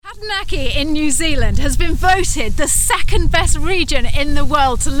Taranaki in New Zealand has been voted the second best region in the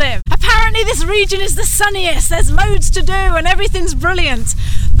world to live. Apparently this region is the sunniest, there's loads to do and everything's brilliant.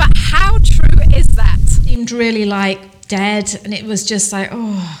 But how true is that? It seemed really like dead, and it was just like,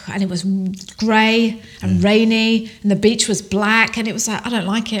 and it was grey and rainy and the beach was black, and it was like, I don't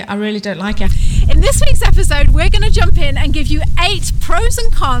like it, I really don't like it. In this week's episode, we're going to jump in and give you 8 pros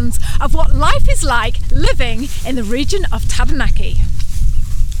and cons of what life is like living in the region of Taranaki.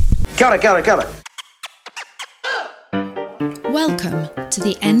 Cut it. Welcome to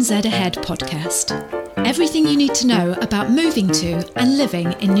the NZ Ahead podcast. Everything you need to know about moving to and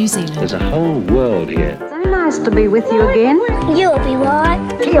living in New Zealand. There's a whole world here. So nice to be with you again. You'll be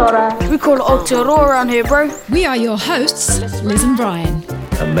right. Kia ora. We call it Aotearoa around here, bro. We are your hosts, Liz and Brian.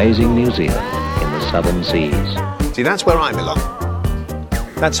 Amazing New Zealand in the southern seas. See, that's where I belong.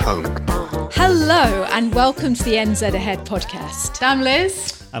 That's home. Hello and welcome to the NZ Ahead podcast. I'm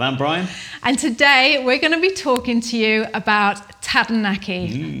Liz. And I'm Brian. And today we're going to be talking to you about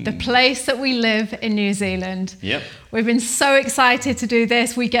Taranaki, the place that we live in New Zealand. Yep. We've been so excited to do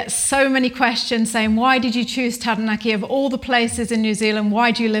this. We get so many questions saying, why did you choose Taranaki? Of all the places in New Zealand,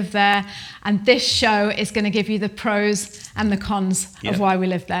 why do you live there? And this show is going to give you the pros and the cons of why we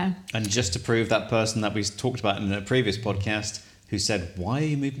live there. And just to prove that person that we talked about in a previous podcast who said, why are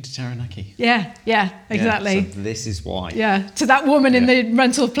you moving to Taranaki? Yeah, exactly. Yeah, so this is why. Yeah, to that woman in the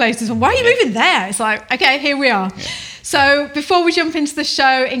rental places. Why are you moving there? It's like, okay, here we are. Yeah. So before we jump into the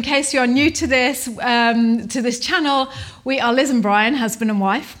show, in case you're new to this channel, we are Liz and Brian, husband and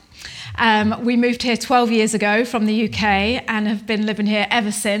wife. We moved here 12 years ago from the UK and have been living here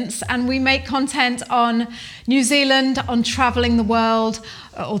ever since. And we make content on New Zealand, on traveling the world,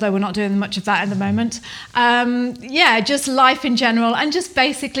 although we're not doing much of that at the moment. Just life in general, and just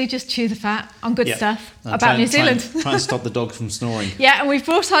basically just chew the fat on good stuff about New Zealand. Try and stop the dog from snoring. Yeah, and we've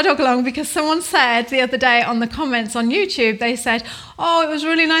brought our dog along because someone said the other day on the comments on YouTube, they said, it was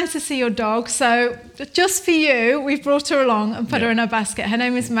really nice to see your dog. So just for you, we've brought her along and put her in our basket. Her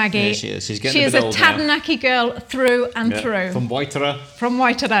name is Maggie. Yeah, she is. She's getting a bit old now. She is a Taranaki girl through and through. From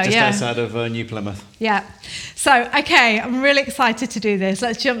Waitara. Just outside of New Plymouth. Yeah. So, okay, I'm really excited to do this.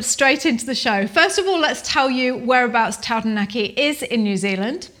 Let's jump straight into the show. First of all, let's tell you whereabouts Taranaki is in New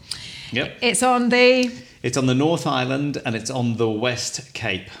Zealand. Yep. It's on the North Island and it's on the West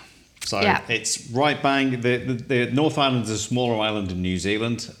Cape. So it's right bang. The North Island is a smaller island in New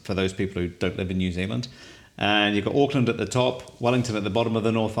Zealand for those people who don't live in New Zealand. And you've got Auckland at the top, Wellington at the bottom of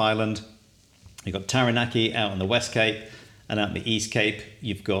the North Island. You've got Taranaki out on the West Cape, and out on the East Cape,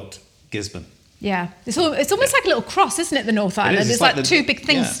 you've got Gisborne. Yeah, it's almost like a little cross, isn't it, the North Island? It's like two big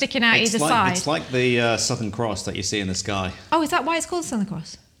things sticking out either side. It's like the Southern Cross that you see in the sky. Oh, is that why it's called the Southern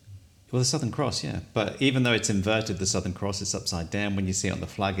Cross? Well, the Southern Cross, yeah. But even though it's inverted, the Southern Cross, it's upside down. When you see it on the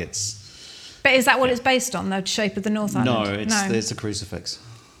flag, it's... But is that what it's based on, the shape of the North Island? No, it's a crucifix.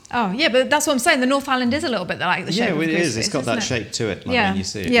 Oh, yeah, but that's what I'm saying. The North Island is a little bit like the shape of the crucifix. Yeah, it is. It's got that shape to it, when you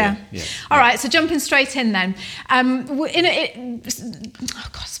see it. Yeah. All right, so jumping straight in then.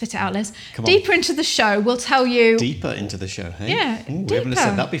 Spit it out, Liz. Deeper into the show, we'll tell you... Deeper into the show, hey? Yeah, we haven't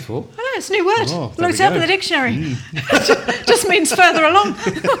said that before. I know, it's a new word. Looked it up in the dictionary. Just means further along.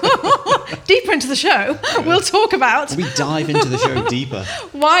 Deeper into the show, we'll talk about... We dive into the show deeper.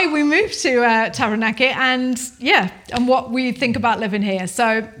 Why we moved to Taranaki and what we think about living here.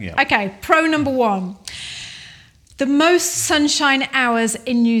 So... Yeah. Okay, pro number 1. The most sunshine hours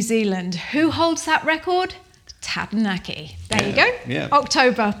in New Zealand. Who holds that record? Taranaki. There you go. Yeah.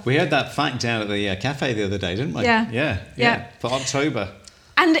 October. We had that fact down at the cafe the other day, didn't we? Yeah. For October.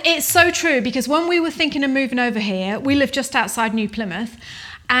 And it's so true because when we were thinking of moving over here, we live just outside New Plymouth,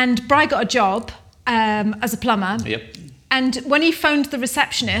 and Bri got a job as a plumber. Yep. And when he phoned the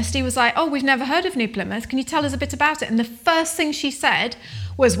receptionist, he was like, we've never heard of New Plymouth. Can you tell us a bit about it? And the first thing she said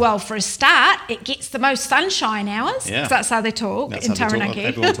was, well, for a start, it gets the most sunshine hours. Yeah. Because that's how they talk in Taranaki.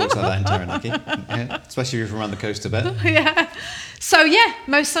 Everyone talks like that in Taranaki. Especially if you're from around the coast a bit. Yeah. So,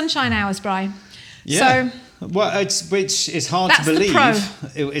 most sunshine hours, Brian. Yeah. So, well, which is hard to believe.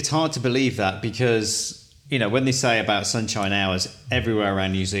 It's hard to believe that because... when they say about sunshine hours, everywhere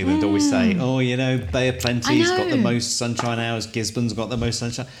around New Zealand always say, Bay of Plenty's got the most sunshine hours, Gisborne's got the most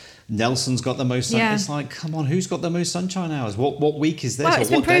sunshine, Nelson's got the most sunshine. It's like, come on, who's got the most sunshine hours? What week is this?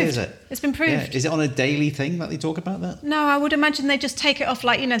 Well, what day is it? It's been proved. Yeah. Is it on a daily thing that they talk about that? No, I would imagine they just take it off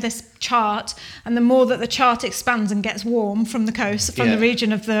this chart, and the more that the chart expands and gets warm from the coast, from the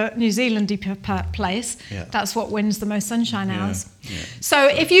region of the New Zealand place, that's what wins the most sunshine hours. Yeah. So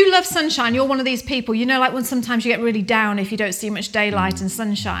if you love sunshine, you're one of these people, like when sometimes you get really down if you don't see much daylight and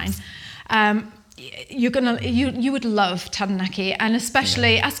sunshine. you would love Taranaki, and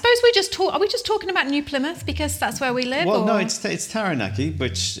especially I suppose are we just talking about New Plymouth because that's where we live? Well, or? no, it's Taranaki,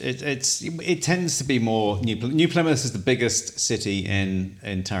 which it tends to be more New Plymouth is the biggest city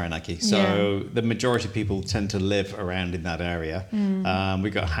in Taranaki, so the majority of people tend to live around in that area.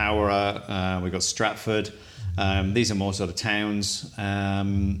 We've got Howrah, we've got Stratford. These are more sort of towns.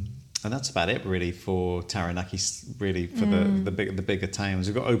 And that's about it really for Taranaki, really for the bigger towns.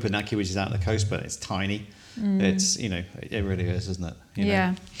 We've got Opunaki, which is out on the coast, but it's tiny. It's, it really is, isn't it? You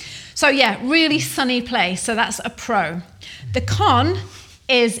know? So really sunny place. So that's a pro. The con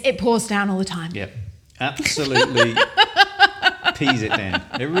is it pours down all the time. Yep, absolutely. Pees it down.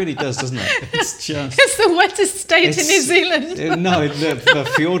 It really does, doesn't it? It's the wettest state in New Zealand. No, the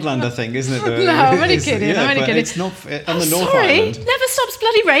Fjordlander thing, isn't it? No, I'm only kidding. I'm only kidding. It's not on the North Island. Never stops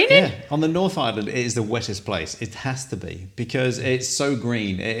bloody raining. Yeah, on the North Island, it is the wettest place. It has to be because it's so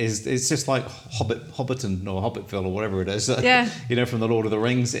green. It's just like Hobbiton or Hobbitville or whatever it is. Yeah. From the Lord of the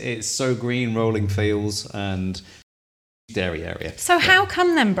Rings. It's so green, rolling fields and dairy area. So how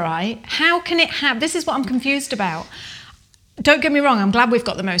come then, Bri? How can it have? This is what I'm confused about. Don't get me wrong, I'm glad we've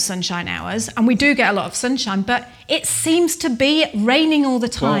got the most sunshine hours, and we do get a lot of sunshine, but it seems to be raining all the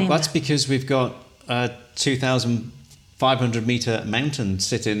time. Well, that's because we've got a 2,500 metre mountain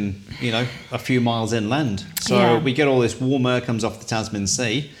sitting, a few miles inland. So we get all this warm air comes off the Tasman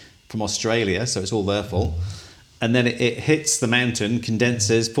Sea from Australia, so it's all their fault. And then it hits the mountain,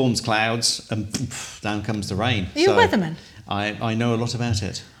 condenses, forms clouds, and down comes the rain. Are you a weatherman? I know a lot about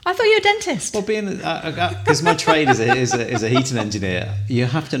it. I thought you were a dentist. Well, being because my trade is a heating engineer, you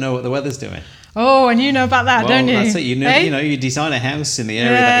have to know what the weather's doing. Oh, and you know about that, don't you? That's it. You design a house in the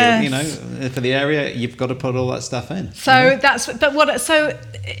area that for the area, you've got to put all that stuff in. So So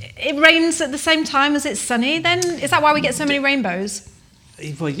it rains at the same time as it's sunny. Then is that why we get so many rainbows?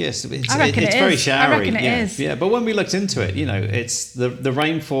 Well, yes, it's it very is. showery. I reckon it is. Yeah, but when we looked into it, it's the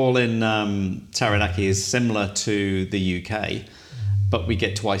rainfall in Taranaki is similar to the UK, but we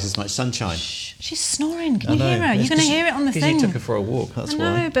get twice as much sunshine. Shh, she's snoring. Can you hear her? You're going to hear it on the thing. You took her for a walk. That's why.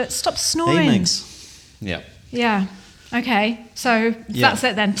 I know, but stop snoring. Yeah. Yeah. Okay. So that's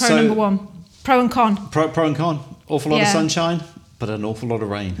it then. Number one. Pro and con. Pro and con. Awful lot of sunshine, but an awful lot of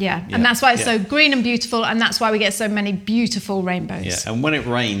rain. Yeah. And that's why it's so green and beautiful, and that's why we get so many beautiful rainbows. Yeah, and when it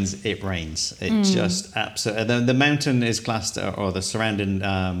rains, it rains. It just absolutely... The mountain is classed, or the surrounding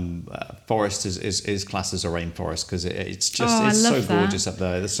forest is classed as a rainforest because it's so gorgeous up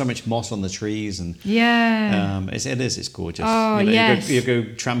there. There's so much moss on the trees and... Yeah. It's gorgeous. Oh, yes. You go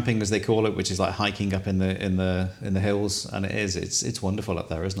tramping, as they call it, which is like hiking up in the hills, and it's wonderful up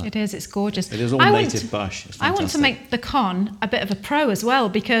there, isn't it? It is. It's gorgeous. It is all native bush. I want to make the con a bit of a pro as well,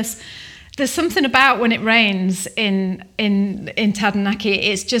 because there's something about when it rains in Taranaki.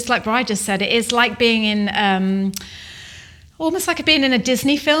 It's just like Bri just said. It is like being in almost like being in a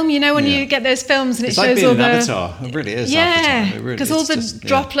Disney film. When you get those films and it shows like being all in the Avatar. It really is. Yeah, because all the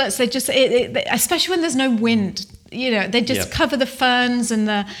droplets, they just especially when there's no wind. They just cover the ferns and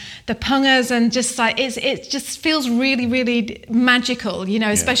the pungas, and just like it just feels really, really magical.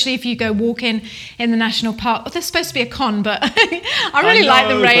 Especially if you go walking in the national park. Well, there's supposed to be a con, but I really like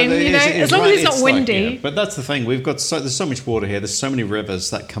the rain. As long as it's not windy. But that's the thing. There's so much water here. There's so many rivers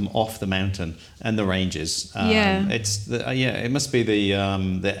that come off the mountain and the ranges. It must be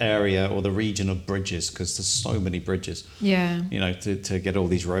the area or the region of bridges, because there's so many bridges. Yeah. To get all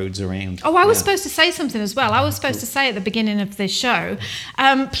these roads around. Oh, I was supposed to say something as well. I was supposed to say at the beginning of this show,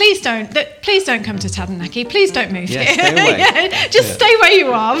 please don't come to Taranaki. Please don't move here. Stay away. Just stay where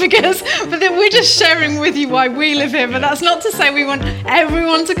you are, but then we're just sharing with you why we live here. But that's not to say we want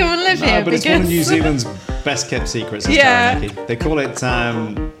everyone to come and live here. But it's one of New Zealand's best kept secrets. Taranaki. They call it.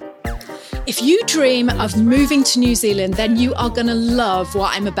 If you dream of moving to New Zealand, then you are going to love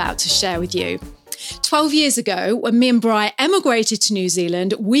what I'm about to share with you. 12 years ago, when me and Bri emigrated to New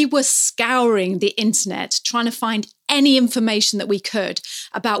Zealand, we were scouring the internet, trying to find any information that we could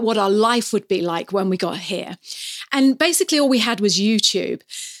about what our life would be like when we got here. And basically all we had was YouTube.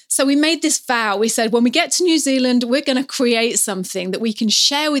 So we made this vow. We said, when we get to New Zealand, we're going to create something that we can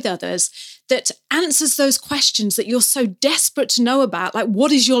share with others that answers those questions that you're so desperate to know about. Like,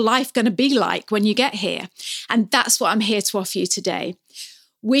 what is your life going to be like when you get here? And that's what I'm here to offer you today.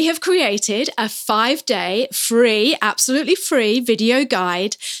 We have created a 5-day absolutely free video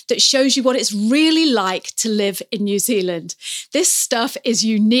guide that shows you what it's really like to live in New Zealand. This stuff is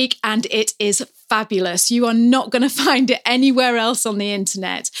unique and it is fabulous. You are not going to find it anywhere else on the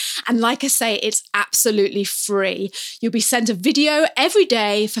internet. And like I say, it's absolutely free. You'll be sent a video every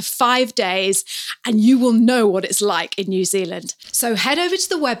day for 5 days, and you will know what it's like in New Zealand. So head over to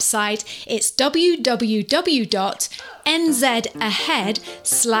the website. It's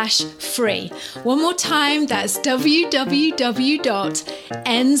www.nzahead/free. One more time, that's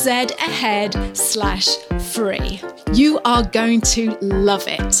www.nzahead/free. You are going to love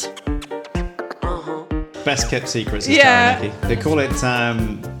it. Best kept secrets is Taranaki. They call it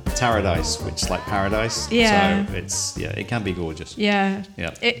Taradise, which is like paradise. Yeah. So it can be gorgeous. Yeah.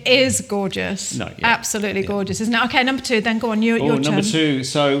 It is gorgeous. Absolutely gorgeous, isn't it? Okay, number 2, then go on, your turn. Number 2,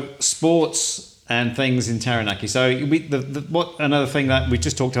 so sports and things in Taranaki. So another thing that we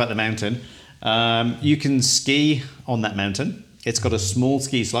just talked about, the mountain. You can ski on that mountain. It's got a small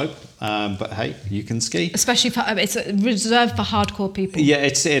ski slope, but hey, you can ski. Especially for it's reserved for hardcore people. Yeah,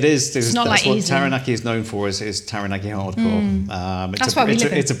 it is. It's not that's like what easy. Taranaki is known for. Is Taranaki hardcore? That's why we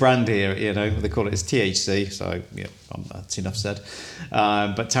live in. It's a brand here. They call it THC. So that's enough said.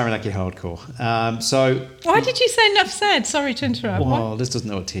 But Taranaki hardcore. So why did you say enough said? Sorry to interrupt. Well, Liz doesn't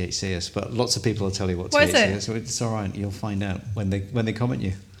know what THC is, but lots of people will tell you what THC is. So it's all right. You'll find out when they comment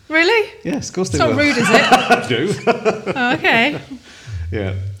you. Really? Yes, of course they will. It's not rude, is it? No. Oh, okay.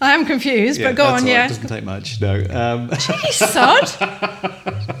 Yeah. I am confused, but go on, It doesn't take much, no. Jeez, sod.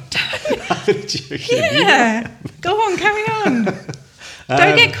 I'm joking. Yeah. Go on, carry on.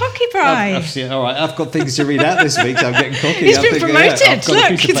 Don't get cocky, Bri. All right, I've got things to read out this week, so I'm getting cocky. He's been promoted.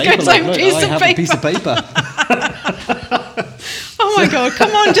 Look, he's got his own piece of paper. I have a piece of paper. Oh my God,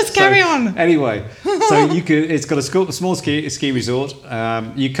 come on, just carry on. Anyway, so it's got a small ski resort.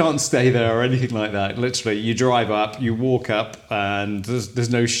 You can't stay there or anything like that. Literally, you drive up, you walk up, and there's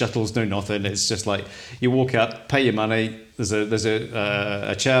no shuttles, no nothing. It's just like you walk up, pay your money. There's a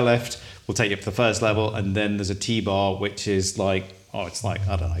chairlift. We'll take you up to the first level, and then there's a T-bar, which is like, it's like,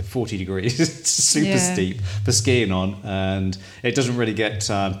 I don't know, 40 degrees. It's super steep for skiing on, and it doesn't really get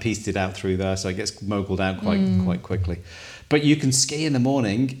pieced out through there, so it gets moguled out quite quickly. But you can ski in the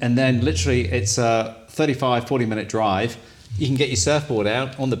morning, and then literally it's a 35, 40-minute drive. You can get your surfboard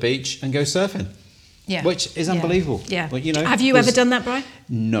out on the beach and go surfing, which is unbelievable. Yeah. Well, have you ever done that, Bri?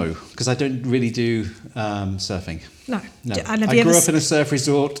 No, because I don't really do surfing. No. I grew up in a surf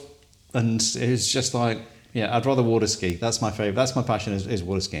resort, and it was just like, I'd rather water ski. That's my favourite. That's my passion is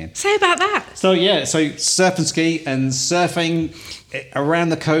water skiing. Say about that. So surf and ski and surfing around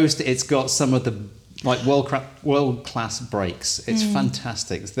the coast. It's got some of the world class breaks. It's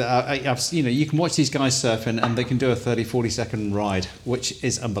fantastic. You can watch these guys surfing, and they can do a 30, 40 second ride, which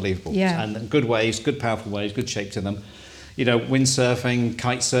is unbelievable. Yeah. And good waves, good powerful waves, good shape to them. Windsurfing,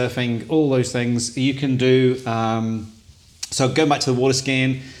 kite surfing, all those things you can do. So going back to the water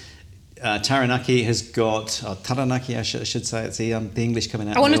skiing. Taranaki has got Taranaki. I should say it's the English coming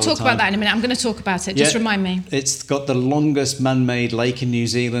out. I want to talk about that in a minute. I'm going to talk about it. Just remind me. It's got the longest man-made lake in New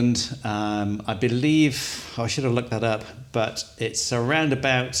Zealand. I believe I should have looked that up, but it's around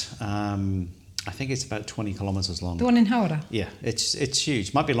about. I think it's about 20 kilometres long. The one in Howrah? Yeah, it's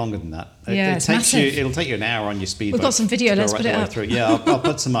huge. Might be longer than that. It's massive. It'll take you an hour on your speedboat. We've got some video. Let's put it up. Yeah, I'll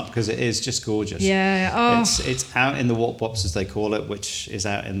put some up because it is just gorgeous. Yeah. Oh. It's out in the Wop Wops, as they call it, which is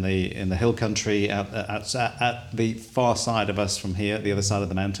out in the hill country, at the far side of us from here, the other side of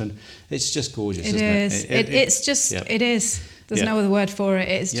the mountain. It's just gorgeous, isn't it? It's just. Yeah. It is. There's no other word for it.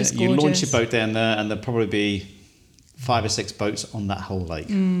 It's just gorgeous. You launch your boat down there, and there'll probably be 5 or 6 boats on that whole lake.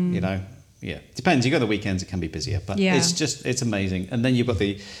 Yeah, depends. You go on the weekends; it can be busier, but it's amazing. And then you've got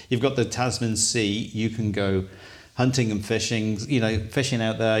the Tasman Sea. You can go hunting and fishing. Fishing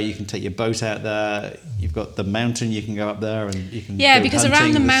out there. You can take your boat out there. You've got the mountain. You can go up there and you can. Yeah, go because hunting.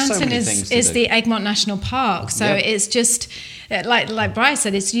 around the There's mountain is the Egmont National Park. So it's just like Bri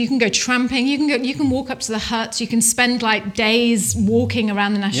said. You can go tramping. You can walk up to the huts. You can spend like days walking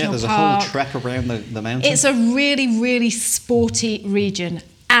around the national park. Yeah, there's a whole trek around the mountain. It's a really, really sporty region.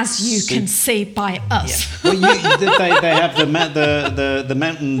 As you can see by us. Yeah. Well, they have the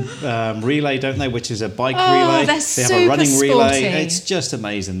mountain relay, don't they? Which is a bike relay. They have a running relay. It's just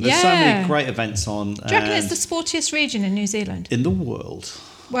amazing. There's so many great events on. Do you reckon it's the sportiest region in New Zealand? In the world.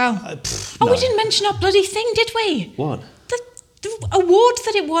 Well, no. We didn't mention our bloody thing, did we? What? The award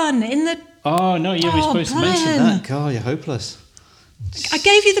that it won in the. Oh no, you were supposed to mention that. God, you're hopeless. I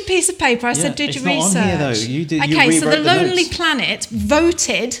gave you the piece of paper. I said, "Did you research?" Not on here, though. You did. Okay, so the Lonely notes. Planet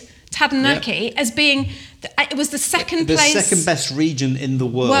voted Taranaki as being It was the second The place. second best region in the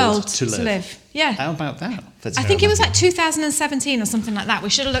world to live. Yeah. How about that? I think it was like 2017 or something like that. We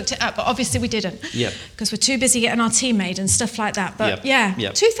should have looked it up, but obviously we didn't. Yep. Because we're too busy getting our tea made and stuff like that. But Yep.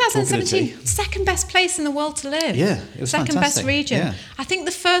 Yep. 2017, second best place in the world to live. Yeah, it was second fantastic. best region. Yeah. I think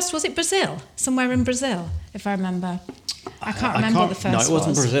the first, was it Brazil? Somewhere in Brazil, if I remember. I can't remember what the first was. No, it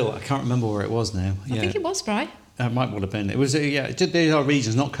wasn't Brazil. I can't remember where it was now. I think it was, Bri. It might well have been. It was, these are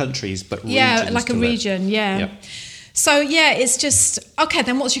regions, not countries, but regions. Yeah, like a to live. region, yeah. Yep. So, yeah, it's just, okay,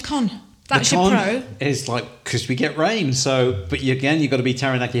 then what's your con? That's your pro. Is like, because we get rain, so, but you've got to be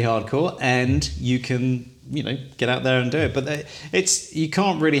Taranaki hardcore, and you can, get out there and do it. But you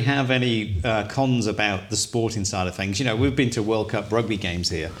can't really have any cons about the sporting side of things. We've been to World Cup rugby games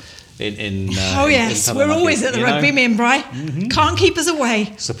here. Oh yes, we're always at the rugby, me and Bri. Mm-hmm. Can't keep us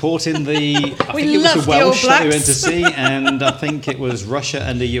away. Supporting the, I We think it was love the the All Welsh that we Blacks. went to see, and I think it was Russia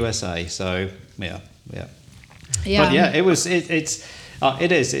and the USA. So yeah. But yeah,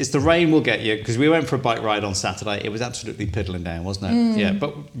 it is. It's the rain will get you, because we went for a bike ride on Saturday. It was absolutely piddling down, wasn't it? Yeah,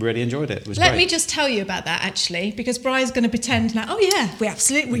 but really enjoyed it. It was Let great. me just tell you about that actually, because Bri's going to pretend like, oh yeah,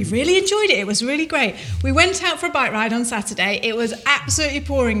 we really enjoyed it. It was really great. We went out for a bike ride on Saturday. It was absolutely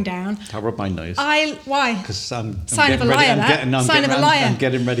pouring down. I rubbed my nose. Why? Because I'm Sign getting of a ready. liar, that. Sign of a liar. I'm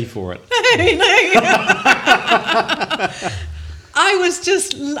getting ready for it.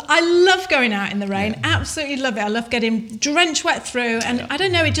 I love going out in the rain. Absolutely love it. I love getting drenched wet through, and I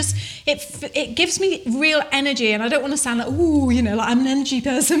don't know, it gives me real energy. And I don't want to sound like like I'm an energy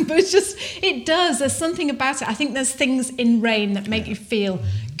person, but it does. There's something about it. I think there's things in rain that make you feel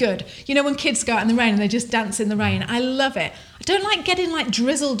good. When kids go out in the rain and they just dance in the rain, I love it. I don't like getting like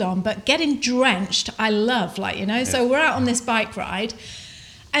drizzled on, but getting drenched, I love. So we're out on this bike ride.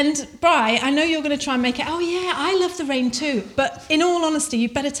 And Bri, I know you're going to try and make it, oh yeah, I love the rain too. But in all honesty, you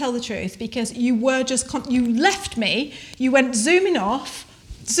better tell the truth, because you were you left me, you went zooming off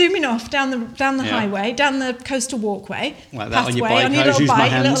down the highway, down the coastal walkway, like that pathway, on your bike, on your little use my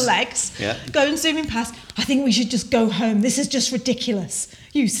bike, your little hands. legs, going zooming past. I think we should just go home. This is just ridiculous,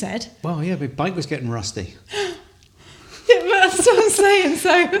 you said. Well, yeah, my bike was getting rusty. Yeah, but that's what I'm saying,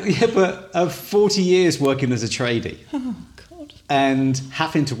 so... Yeah, but 40 years working as a tradie. Oh, God. And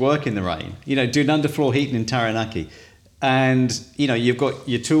having to work in the rain, doing underfloor heating in Taranaki. And, you've got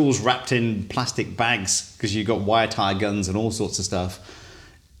your tools wrapped in plastic bags because you've got wire tie guns and all sorts of stuff.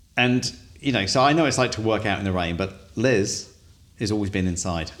 And, so I know it's like to work out in the rain, but Liz has always been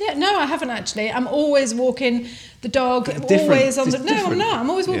inside. Yeah, no, I haven't actually. I'm always walking the dog, Different. always on the... Just No, different. I'm not. I'm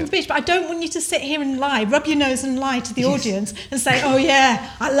always walking the beach, but I don't want you to sit here and lie, rub your nose and lie to the audience and say, oh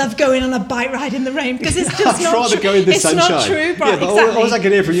yeah, I love going on a bike ride in the rain, because it's just not rather true. go in the It's sunshine. not true, right? Yeah, but Exactly. all I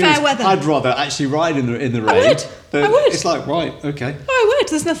can hear from you Fair is, weather. I'd rather actually ride in the rain. would. But I would. It's like, right, okay. I would.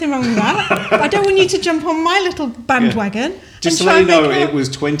 There's nothing wrong with that. I don't want you to jump on my little bandwagon. Just to and try let you and know, make it was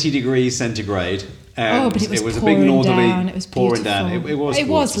 20 degrees centigrade. And but it was a big pouring northerly down. It was pouring down. beautiful. It was It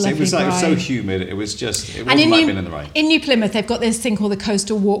was gorgeous. It was lovely, like so Brian. humid. It wasn't And like being in the rain. in New Plymouth, they've got this thing called the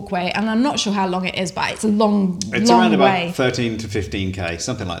Coastal Walkway, and I'm not sure how long it is, but it's a long It's long around way. about 13 to 15k,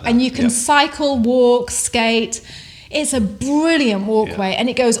 something like that. And you can cycle, walk, skate. It's a brilliant walkway, and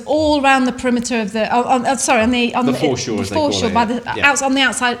it goes all around the perimeter of the. On the foreshore, as they call foreshore, it, by yeah. on the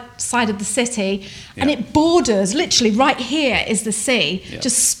outside side of the city, and Yeah. it borders literally right here is the sea, Yeah.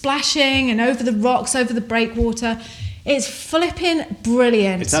 just splashing and over the rocks, over the breakwater. It's flipping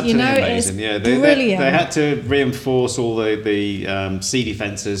brilliant. It's absolutely amazing. It's They brilliant. had to reinforce all the sea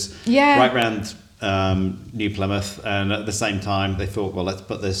defences right around New Plymouth, and at the same time they thought, well, let's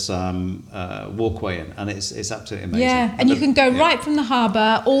put this walkway in, and it's absolutely amazing. Yeah, and you can go right from the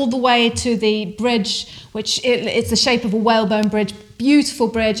harbour all the way to the bridge, which it's the shape of a whalebone bridge, beautiful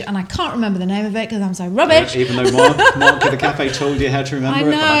bridge, and I can't remember the name of it because I'm so rubbish. Even though Mark at the cafe told you how to remember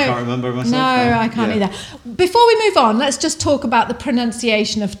it, but I can't remember it myself. No, I can't either. Before we move on, let's just talk about the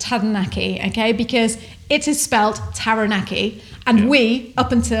pronunciation of Taranaki, okay? Because it is spelt Taranaki, and we,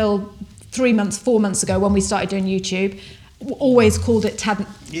 up until 4 months ago when we started doing YouTube, always called it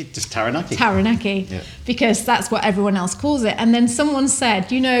just Taranaki. Taranaki, because that's what everyone else calls it. And then someone said,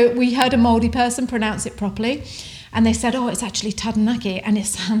 we heard a Māori person pronounce it properly, and they said, oh, it's actually Taranaki, and it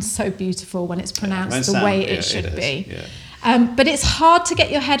sounds so beautiful when it's pronounced the way it should be. Yeah. But it's hard to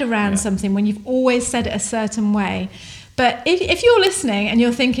get your head around something when you've always said it a certain way. But if you're listening and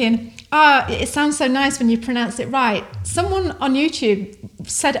you're thinking, it sounds so nice when you pronounce it right. Someone on YouTube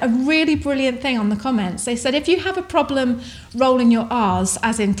said a really brilliant thing on the comments. They said, if you have a problem rolling your R's,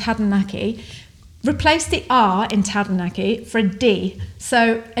 as in Taranaki, replace the R in Taranaki for a D.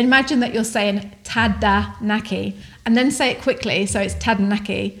 So imagine that you're saying Tadanaki, and then say it quickly, so it's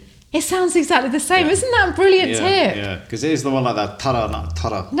Tadanaki. It sounds exactly the same. Isn't that a brilliant tip? Yeah, because it is the one like that.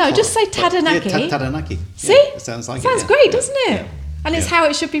 Tara. No, just say Taranaki. Yeah, Taranaki. See? Yeah, it sounds like it. Sounds great, doesn't it? Yeah. And it's how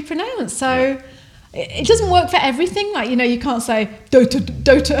it should be pronounced. So it doesn't work for everything. Like, you can't say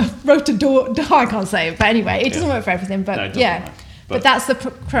rota, I can't say it. But anyway, it doesn't work for everything. But No, it doesn't work. But that's the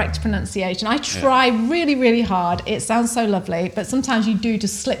correct pronunciation. I try really, really hard. It sounds so lovely. But sometimes you do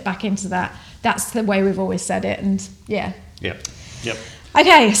just slip back into that. That's the way we've always said it. And Yep.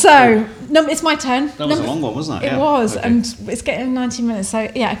 Okay, so it's my turn. That was a long one, wasn't it? It was, okay. And it's getting 90 minutes. So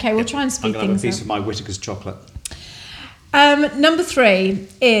we'll try and speed things up. I'm going to have a piece of my Whittaker's chocolate. Number 3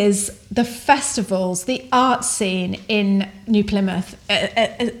 is the festivals, the art scene in New Plymouth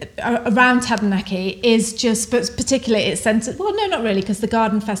around Taranaki is just, but particularly it's centred. Well, no, not really, because the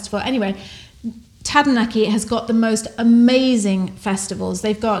Garden Festival. Anyway, Taranaki has got the most amazing festivals.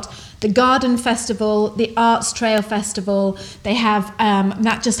 They've got the Garden Festival, the Arts Trail Festival. They have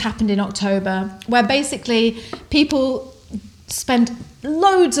that just happened in October, where basically people spend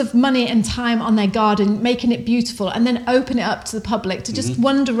loads of money and time on their garden, making it beautiful, and then open it up to the public to just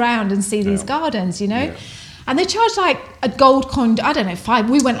wander around and see these gardens, Yeah. And they charge like a gold coin, I don't know, $5.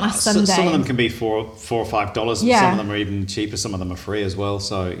 We went last Sunday. Some of them can be $4 or $5, and some of them are even cheaper. Some of them are free as well.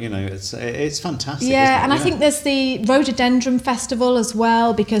 So it's fantastic. Yeah, and I think there's the rhododendron festival as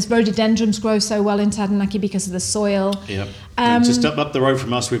well, because rhododendrons grow so well in Taranaki because of the soil. Yep. Just up the road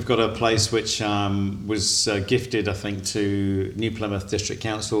from us, we've got a place which was gifted, I think, to New Plymouth District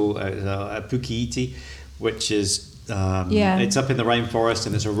Council, Pukiiti, which is. It's up in the rainforest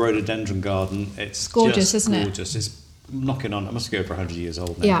and it's a rhododendron garden. It's gorgeous, just isn't gorgeous. It's knocking on. It must be over 100 years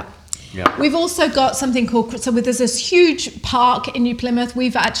old now. Yeah. We've also got something called, there's this huge park in New Plymouth.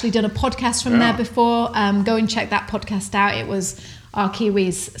 We've actually done a podcast from there before. Go and check that podcast out. It was our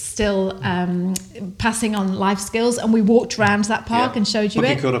Kiwis still passing on life skills, and we walked around that park and showed you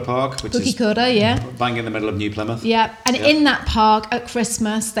Pukekura Park, which is bang in the middle of New Plymouth. Yeah, and in that park at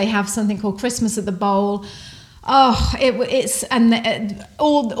Christmas, they have something called Christmas at the Bowl. Oh, it's and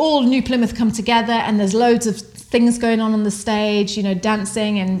all New Plymouth come together, and there's loads of things going on the stage,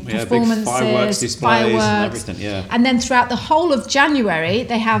 dancing and performances, big fireworks displays and everything, And then throughout the whole of January,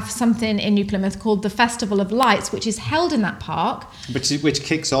 they have something in New Plymouth called the Festival of Lights, which is held in that park. Which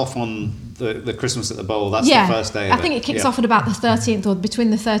kicks off on the Christmas at the Bowl. That's the first day of I think it kicks off at about the 13th, or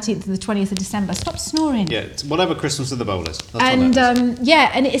between the 13th and the 20th of December. Stop snoring. Yeah, it's whatever Christmas at the Bowl is. That's and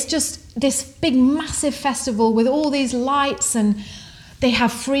and it's just this big, massive festival with all these lights, and they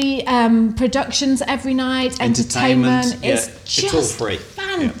have free productions every night, entertainment. It's just all free.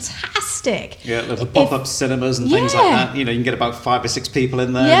 Fantastic. Yeah, little pop-up cinemas and things like that. You can get about 5 or 6 people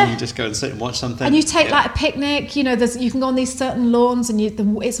in there, and you just go and sit and watch something. And you take like a picnic. You can go on these certain lawns, and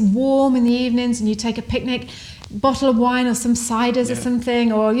it's warm in the evenings, and you take a picnic, bottle of wine or some ciders or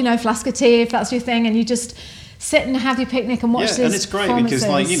something, or flask of tea if that's your thing, and you just sit and have your picnic and watch these and it's great because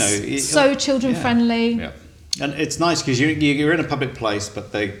it's so children friendly. Yeah. And it's nice because you're in a public place,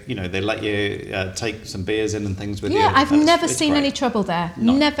 but they let you take some beers in and things with you. Yeah, I've never seen any trouble there.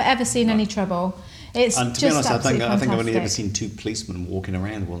 No. Never ever seen any trouble. It's and to just be honest, I think I've only ever fantastic. seen 2 policemen walking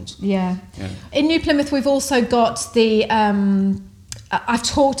around once. Yeah. In New Plymouth, we've also got the. I've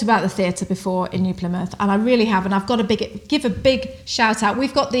talked about the theatre before in New Plymouth, and I really have, and I've got to give a big shout out.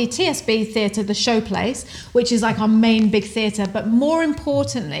 We've got the TSB Theatre, the Showplace, which is like our main big theatre, but more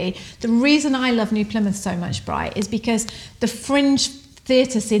importantly, the reason I love New Plymouth so much, Bri, is because the fringe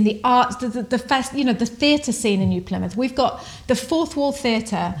theatre scene, the arts, the theatre scene in New Plymouth. We've got the Fourth Wall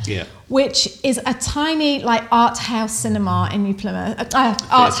Theatre, which is a tiny art house cinema in New Plymouth, art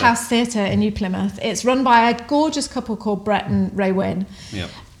house theatre in New Plymouth. It's run by a gorgeous couple called Brett and Ray Wynn. Yeah.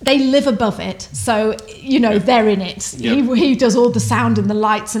 They live above it, so they're in it. Yep. He does all the sound and the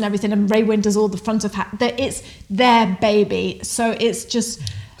lights and everything, and Ray Wynn does all the front of hat. It's their baby, so it's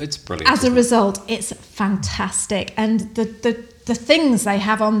brilliant. As a result, it's fantastic, and the things they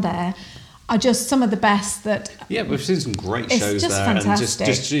have on there are just some of the best that. Yeah, we've seen some great it's shows just there, fantastic.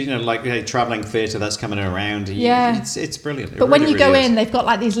 and just like travelling theatre that's coming around. It's brilliant. But when you go in, they've got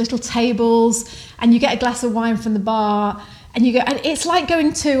like these little tables, and you get a glass of wine from the bar, and you go, and it's like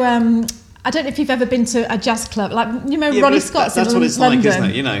going to. I don't know if you've ever been to a jazz club, like Ronnie Scott's in London. That's what it's like, isn't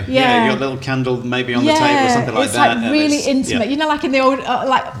it? You got a little candle maybe on the table or something like that. It's like really intimate. Like in the old,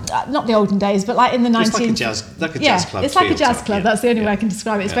 not the olden days, but like in the 19th. It's like a jazz club. It's like a jazz club. That's the only way I can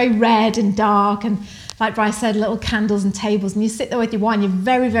describe it. It's very red and dark, and like Bryce said, little candles and tables, and you sit there with your wine. You're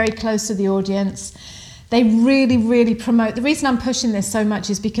very, very close to the audience. they really, really promote. The reason I'm pushing this so much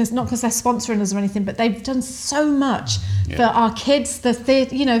is because not because they're sponsoring us or anything, but they've done so much for our kids. The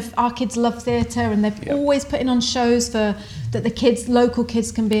theatre, you know, our kids love theatre, and they've always putting on shows that the kids, local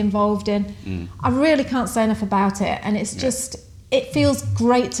kids, can be involved in. I really can't say enough about it, and it's just. It feels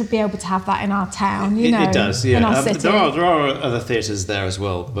great to be able to have that in our town, you know. It does, yeah. In our city. There are other theatres there as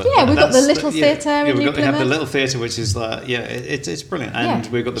well, but we've got the Little Theatre in New We have the Plymouth. Little Theatre, which is like it's brilliant, and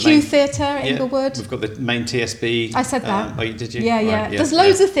we've got the Q main Theatre at Inglewood. We've got the main TSB. I said that. Did you? Yeah, Right, There's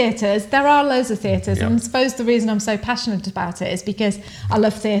loads of theatres. There are loads of theatres, and I suppose the reason I'm so passionate about it is because I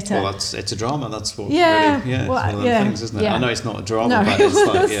love theatre. Well, it's a drama. That's what. Yeah, really, it's well, one of the things, isn't it? yeah. I know it's not a drama, No, but it it's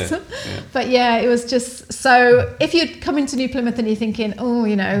like was. But it was just so. If you're coming to New Plymouth and you're thinking, oh,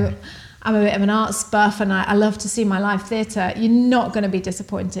 you know, I'm a bit of an arts buff and I love to see my live theatre, you're not going to be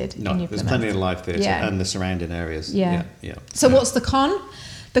disappointed in New Plymouth. There's plenty of live theatre and the surrounding areas. Yeah. So what's the con?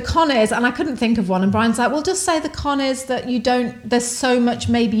 The con is, and I couldn't think of one, and Brian's like, well, just say the con is that there's so much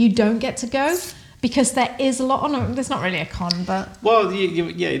maybe you don't get to go. Because there is a lot on. There's not really a con, but well,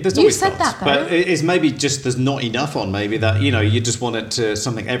 there's always you said cons, that though. but it's maybe just there's not enough on. Maybe that you just want it to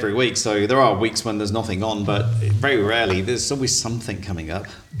something every week. So there are weeks when there's nothing on, but very rarely there's always something coming up.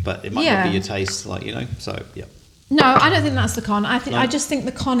 But it might not be your taste, So No, I don't think that's the con. I just think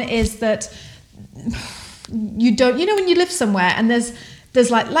the con is that you don't. You know, when you live somewhere and there's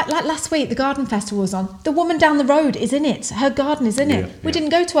like last week the garden festival was on. The woman down the road is in it. Her garden is in it. We didn't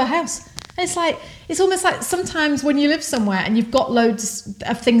go to her house. And it's almost like sometimes when you live somewhere and you've got loads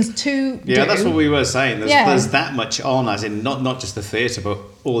of things to do. Yeah, that's what we were saying. There's that much on, as in not just the theatre, but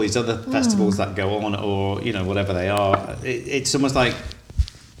all these other festivals that go on, or whatever they are. It's almost like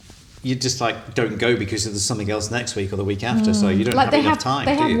you just don't go because there's something else next week or the week after, so you don't have enough time.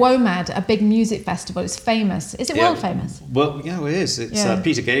 They have WOMAD, a big music festival. It's famous. Is it world famous? Well, it is. It's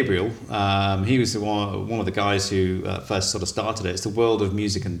Peter Gabriel. He was one of the guys who first sort of started it. It's the world of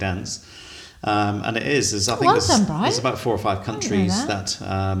music and dance. And it is. I think there's about 4 or 5 countries that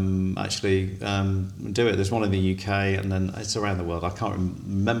actually do it. There's one in the UK, and then it's around the world. I can't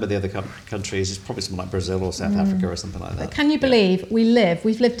remember the other countries. It's probably something like Brazil or South Africa or something like that. But can you believe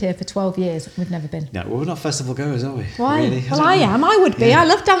we've lived here for 12 years and we've never been? No, well, we're not festival goers, are we? Why? Really? Well, I am. I would be. Yeah. I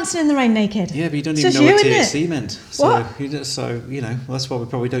love dancing in the rain naked. Yeah, but you don't It's even know what just THC meant. So, What? That's why we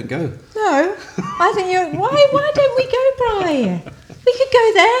probably don't go. No, I think you're. Why don't we go, Brian? We could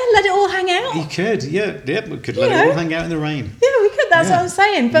go there, let it all hang out. You could, we could let it all hang out in the rain. Yeah, we could. That's what I'm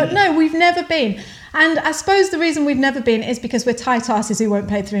saying. But no, we've never been. And I suppose the reason we've never been is because we're tight asses who won't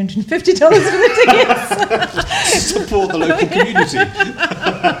pay $350 for the tickets. Support the local community.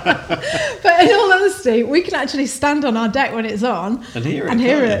 But in all honesty, we can actually stand on our deck when it's on and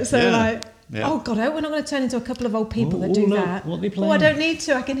hear it. So oh God, I hope we're not going to turn into a couple of old people that do that. What are they playing? I don't need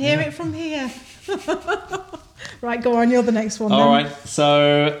to. I can hear it from here. Right, go on. You're the next one. All then. right.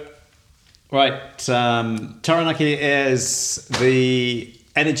 So, Taranaki is the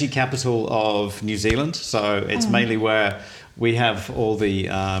energy capital of New Zealand. So it's mainly where we have all the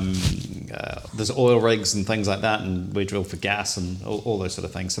there's oil rigs and things like that, and we drill for gas and all those sort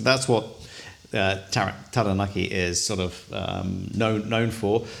of things. So that's what Taranaki is sort of known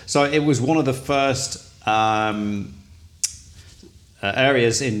for. So it was one of the first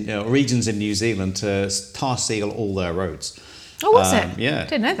areas regions in New Zealand to tar seal all their roads. Oh, was it? Yeah,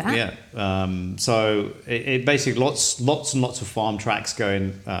 didn't know that. Yeah, so it basically lots and lots of farm tracks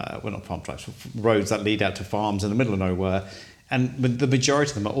going. Well, not farm tracks, roads that lead out to farms in the middle of nowhere, and the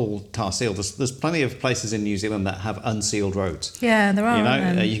majority of them are all tar sealed. There's plenty of places in New Zealand that have unsealed roads. Yeah, there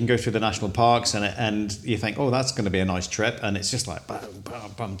are. You can go through the national parks and you think, oh, that's going to be a nice trip, and it's just like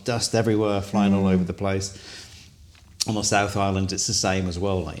boom, dust everywhere, flying all over the place. On the South Island, it's the same as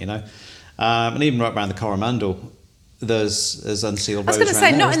well, and even right around the Coromandel, there's unsealed roads. I was going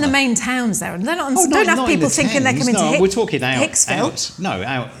to say, not in the main towns there, and they're not. Don't have people thinking they're coming to we're talking out Hicksville.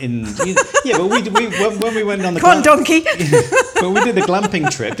 Out in. Yeah, but when we went on the. Come on, donkey. But we did the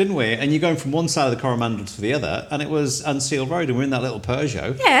glamping trip, didn't we? And you're going from one side of the Coromandel to the other, and it was unsealed road, and we're in that little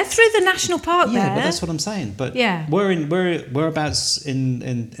Peugeot. Yeah, through the national park there. Yeah, but that's what I'm saying. But whereabouts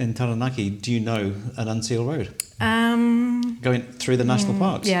in Taranaki do you know an unsealed road? Going through the national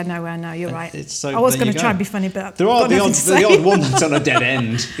parks. Yeah, nowhere. No, you're right. So I was going to try and be funny, but there are the odd one that's on a dead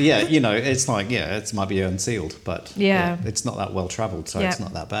end. Yeah, it's like it might be unsealed, but it's not that well travelled, so it's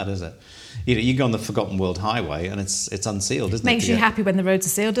not that bad, is it? You go on the Forgotten World Highway and it's unsealed, isn't it? Makes you happy when the roads are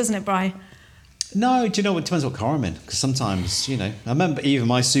sealed, doesn't it, Bri? No, do you know what? It depends what car I'm in. Because sometimes, I remember even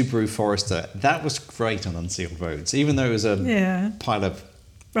my Subaru Forester, that was great on unsealed roads, even though it was a pile of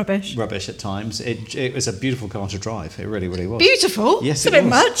rubbish at times. It was a beautiful car to drive. It really, really was. Beautiful? Yes, it's a bit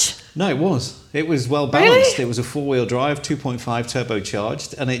much. No, it was. It was well balanced. Really? It was a 4-wheel drive, 2.5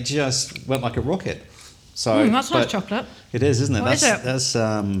 turbocharged, and it just went like a rocket. So that's nice chocolate. It is, isn't it? What is it? That's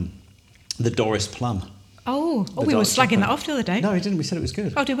the Doris Plum. Oh, The we were dark slagging chocolate. that off the other day. No, we didn't. We said it was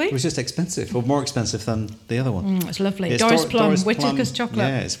good. Oh, did we? It was just expensive, or more expensive than the other one. It's lovely. It's Doris Plum, Doris Whittaker's Plum. chocolate.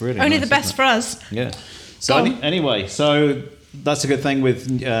 Yeah, it's really Only nice, the best isn't for us. it? Yeah. So anyway, so that's a good thing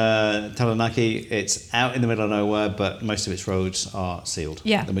with Taranaki. It's out in the middle of nowhere, but most of its roads are sealed.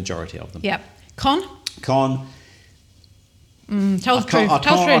 Yeah. The majority of them. Yep. Con? Tell the truth.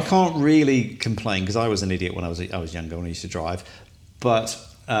 I can't really complain because I was an idiot when I was younger when I used to drive, but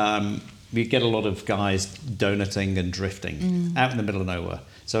we get a lot of guys donuting and drifting out in the middle of nowhere.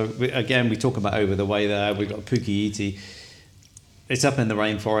 So we talk about over the way there. We've got Pukeiti. It's up in the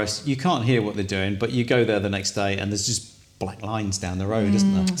rainforest. You can't hear what they're doing, but you go there the next day and there's just black lines down the road,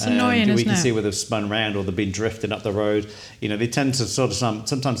 isn't there? It's annoying, isn't it? We can see where they've spun round or they've been drifting up the road. You know, they tend to sort of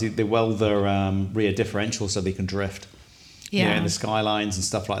sometimes they weld their rear differential so they can drift. Yeah. You know, in the skylines and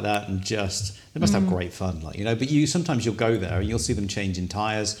stuff like that, and just they must have great fun, like, you know. But sometimes you'll go there and you'll see them changing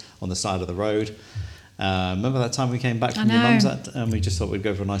tyres on the side of the road. Remember that time we came back from your mum's and we just thought we'd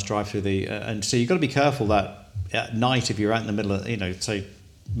go for a nice drive through and so you've got to be careful that at night if you're out in the middle of, you know, say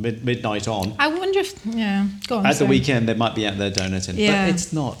midnight on. I wonder if go on. At the weekend they might be out there donuting, but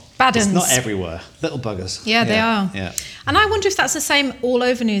it's not. Baddens. It's not everywhere. Little buggers. Yeah, they are. Yeah. And I wonder if that's the same all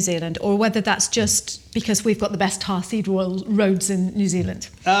over New Zealand, or whether that's just because we've got the best tar seed roads in New Zealand.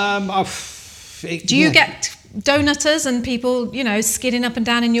 Do you get donuters and people, you know, skidding up and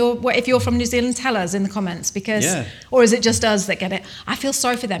down in if you're from New Zealand, tell us in the comments, because or is it just us that get it? I feel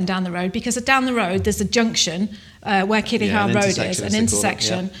sorry for them down the road, because down the road there's a junction where Kiriha Road is, an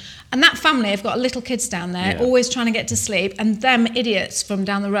intersection. And that family have got little kids down there, always trying to get to sleep, and them idiots from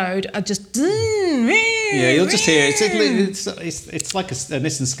down the road are just. You'll just hear it's like a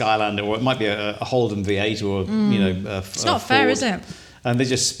Nissan Skylander, or it might be a Holden V8, or you know. It's not fair, is it? And they're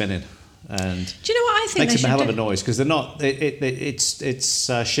just spinning. And do you know what I think? Makes a hell of a noise because they're not. It's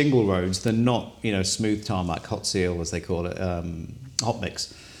shingle roads. They're not, you know, smooth tarmac, hot seal as they call it, hot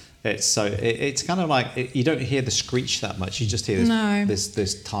mix. It's kind of like you don't hear the screech that much. You just hear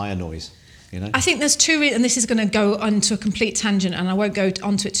this tyre noise. You know? I think there's two, and this is going to go onto a complete tangent, and I won't go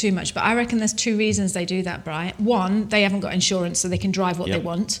onto it too much. But I reckon there's two reasons they do that, Brian. One, they haven't got insurance, so they can drive what they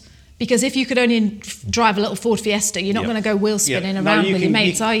want. Because if you could only drive a little Ford Fiesta, you're not going to go wheel spinning around with your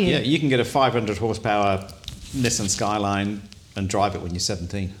mates, are you? Yeah, you can get a 500 horsepower Nissan Skyline and drive it when you're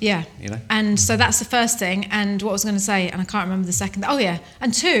 17. Yeah. You know? And so that's the first thing. And what I was going to say, and I can't remember the second. Oh, yeah.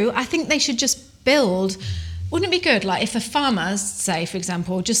 And two, I think they should just build. Wouldn't it be good, like, if a farmer, say, for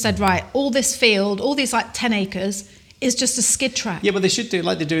example, just said, right, all this field, all these, like, 10 acres is just a skid track. Yeah, but they should do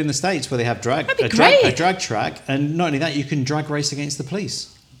like they do in the States, where they have That'd be great. a drag track. And not only that, you can drag race against the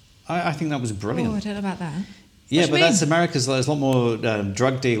police. I think that was brilliant. Oh, I don't know about that. Yeah, but that's America's. There's a lot more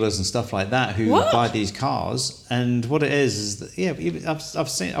drug dealers and stuff like that who buy these cars. And what it is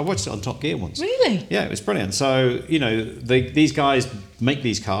that, I watched it on Top Gear once. Really? Yeah, it was brilliant. So, you know, these guys make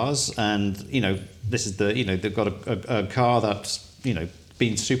these cars, and, you know, this is they've got a car that's, you know,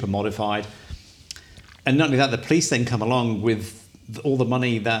 been super modified. And not only that, the police then come along with all the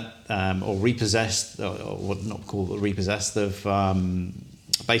money that, or repossessed, or what not called repossessed, they've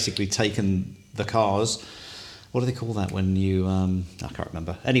basically taken the cars. What do they call that when you I can't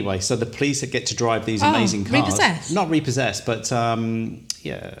remember. Anyway, so the police get to drive these amazing cars. Repossessed? Not repossessed, but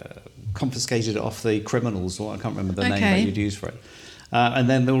confiscated it off the criminals, or I can't remember the name that you'd use for it. And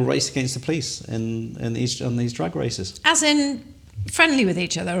then they'll race against the police on these drag races. As in friendly with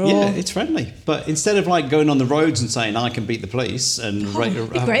each other? Or? Yeah, it's friendly. But instead of like going on the roads and saying I can beat the police, and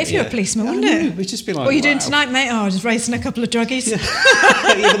it'd be great if you're a policeman, wouldn't it? We'd just be like, what are you doing tonight, mate? Oh, just racing a couple of druggies. Yeah,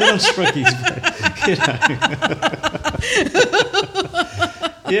 but they're not druggies, but, you know.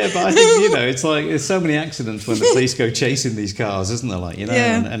 Yeah, but I think, you know, it's like there's so many accidents when the police go chasing these cars, isn't there? Like, you know.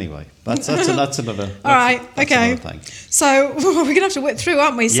 Yeah. And anyway, that's another. All right. Okay. Another thing. So we're gonna have to whip through,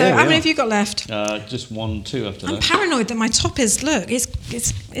 aren't we? So how many have you got left? Just 1, 2 after that. I'm paranoid that my top is. Look, is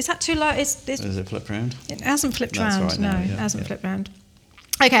that too low? Is it flipped round? It hasn't flipped That's round. right, no, no, it hasn't yeah. flipped round.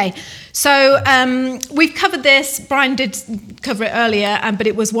 Okay, so we've covered this. Brian did cover it earlier, but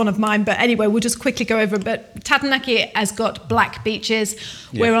it was one of mine. But anyway, we'll just quickly go over it. But Taranaki has got black beaches.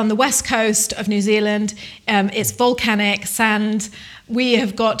 Yeah. We're on the west coast of New Zealand. It's volcanic sand. We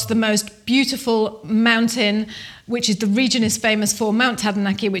have got the most beautiful mountain, which is the region is famous for, Mount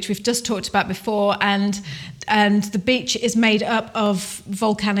Taranaki, which we've just talked about before. And the beach is made up of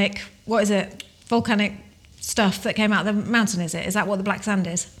volcanic. What is it? Volcanic stuff that came out of the mountain, is it? Is that what the black sand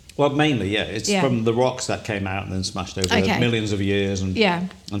is? Well, mainly, yeah. It's from the rocks that came out and then smashed over millions of years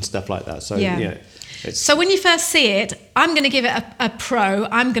and stuff like that. So, So when you first see it, I'm going to give it a pro.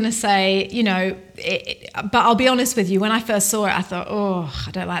 I'm going to say, but I'll be honest with you. When I first saw it, I thought, oh,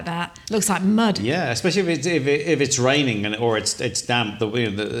 I don't like that. It looks like mud. Yeah, especially if it's raining or it's damp.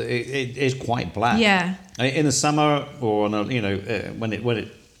 It is quite black. Yeah. In the summer or when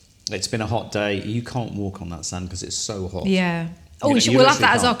it's been a hot day, you can't walk on that sand because it's so hot. Yeah. Oh, we'll have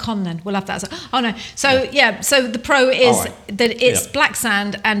that as our con then. We'll have that as oh no. So so the pro is that it's black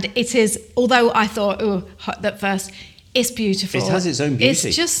sand, and it is, although I thought, hot at first, it's beautiful. It has its own beauty.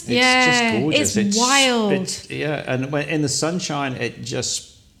 It's just gorgeous. It's wild. And when in the sunshine, it just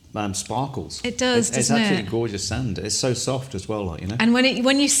sparkles. It does, It's absolutely gorgeous sand. It's so soft as well, And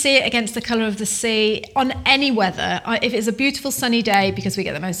when you see it against the colour of the sea, on any weather, if it's a beautiful sunny day, because we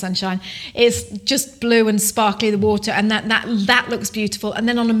get the most sunshine, it's just blue and sparkly, the water, and that looks beautiful. And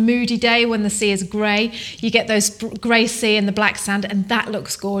then on a moody day when the sea is grey, you get those grey sea and the black sand, and that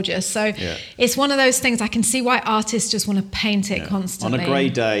looks gorgeous. So it's one of those things, I can see why artists just want to paint it constantly. On a grey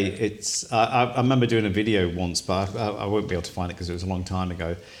day, it's... I remember doing a video once, but I won't be able to find it because it was a long time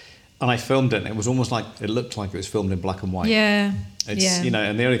ago. And I filmed it, and it was almost like it looked like it was filmed in black and white. Yeah. It's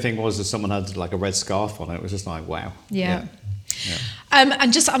and the only thing was that someone had like a red scarf on it. It was just like, wow. Yeah.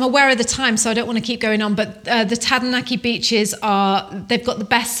 And I'm aware of the time, so I don't want to keep going on. But the Taranaki beaches they've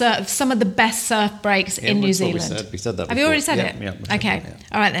got some of the best surf breaks in New Zealand. We said that. Have you already said it? Yeah. Okay.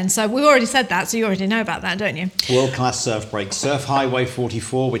 All right then. So we've already said that, so you already know about that, don't you? World-class surf breaks. Surf Highway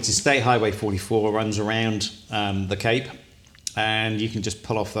 44, which is State Highway 44, runs around the Cape. And you can just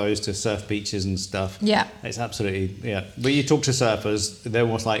pull off those to surf beaches and stuff. Yeah. It's absolutely, When you talk to surfers, they're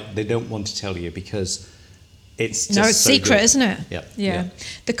almost like they don't want to tell you because it's just it's so secret, good. Isn't it? Yeah.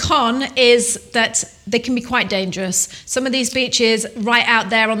 The con is that they can be quite dangerous. Some of these beaches right out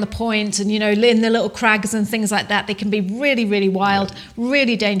there on the point and, in the little crags and things like that, they can be really, really wild,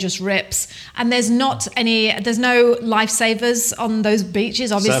 really dangerous rips. And there's no lifesavers on those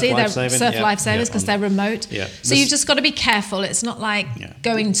beaches, obviously. They're surf lifesavers because they're remote. Yeah. So you've just got to be careful. It's not like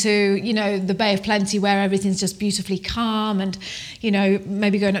going to, the Bay of Plenty where everything's just beautifully calm and,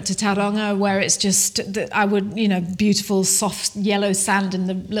 maybe going up to Tauranga where it's just, beautiful soft yellow sand and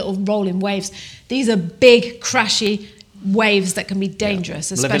the little rolling waves. These are big, crashy waves that can be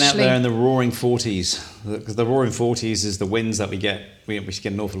dangerous, especially... Living out there in the roaring 40s, because the roaring 40s is the winds that we get. We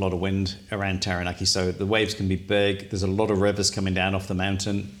get an awful lot of wind around Taranaki, so the waves can be big. There's a lot of rivers coming down off the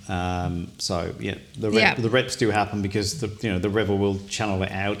mountain. The rips do happen because the river will channel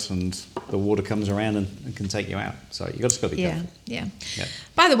it out and the water comes around and can take you out. So you just got to be careful. Yeah.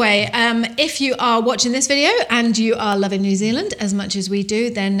 By the way, if you are watching this video and you are loving New Zealand as much as we do,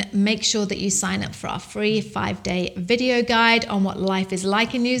 then make sure that you sign up for our free 5-day video guide on what life is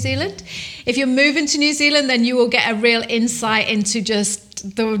like in New Zealand. If you're moving to New Zealand, then you will get a real insight into just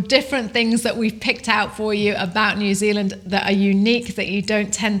the different things that we've picked out for you about New Zealand that are unique, that you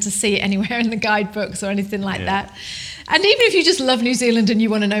don't tend to see anywhere in the guidebooks or anything like that. And even if you just love New Zealand and you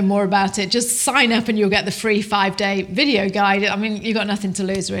want to know more about it, just sign up and you'll get the free 5-day video guide. I mean, you've got nothing to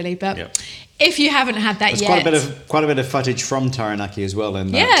lose really, but if you haven't had that yet... Quite a bit of footage from Taranaki as well.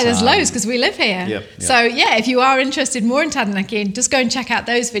 There's loads because we live here. So if you are interested more in Taranaki, just go and check out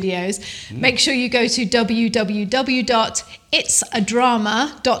those videos. Make sure you go to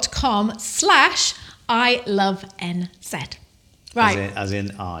www.itsadrama.com/ILoveNZ. Right. As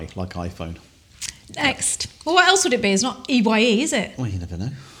in I, like iPhone. Next. Well, what else would it be? It's not EYE, is it? Well, you never know.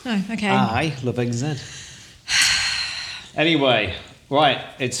 No, okay. I love NZ. Anyway, right,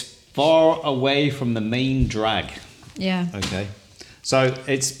 it's far away from the main drag. Yeah. Okay. So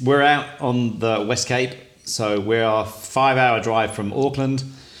we're out on the West Cape. So we're a 5-hour drive from Auckland.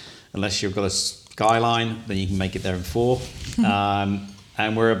 Unless you've got a Skyline, then you can make it there in 4.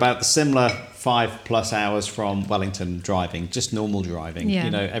 And we're about the similar 5+ hours from Wellington driving, just normal driving.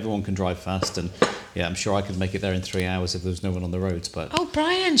 Yeah. Everyone can drive fast, and I'm sure I could make it there in 3 hours if there was no one on the roads. But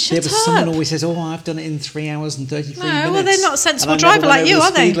Brian, shut up! But someone always says, "I've done it in 3 hours and 33 minutes." No, well, they're not a sensible driver like you,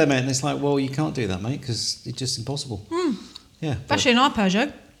 are they? Speed limit, and it's like, well, you can't do that, mate, because it's just impossible. Yeah, especially in our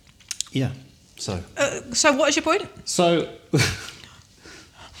Peugeot. Yeah. So what is your point? So.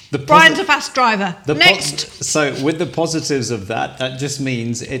 Brian's a fast driver. Next. So with the positives of that just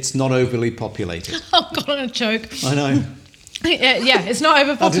means it's not overly populated. Oh, God, I'm going to choke. I know. Yeah, it's not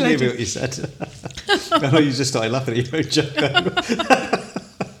overpopulated. I didn't hear what you said. I know you just started laughing at your own joke.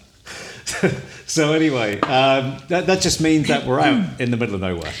 So anyway, that just means that we're out in the middle of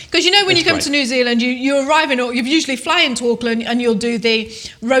nowhere. Because when you come great. to New Zealand, you arrive you usually fly into Auckland and you'll do the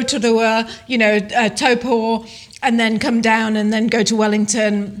Rotorua, Taupo, and then come down and then go to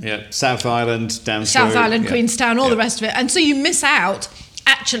Wellington. Yeah, South Island, down South through, Island, yeah. Queenstown, all Yeah. the rest of it. And so you miss out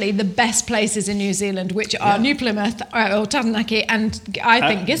actually the best places in New Zealand, which are New Plymouth or Taranaki and I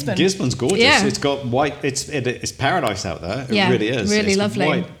think Gisborne. Gisborne's gorgeous. Yeah. It's got white. It's paradise out there. It really is. Really it's lovely.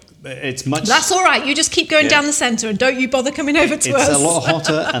 White. It's much. That's all right. You just keep going down the centre and don't you bother coming over to us. It's a lot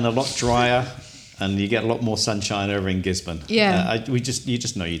hotter and a lot drier, and you get a lot more sunshine over in Gisborne. Yeah. You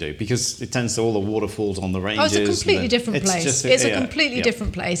just know you do, because it tends to all the waterfalls on the Oh, ranges. it's a completely different place. It's a completely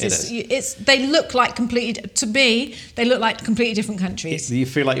different place. They look like they look like completely different countries. You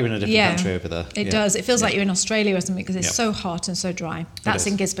feel like you're in a different country over there. It does. It feels like you're in Australia or something because it's Yeah. so hot and so dry. That's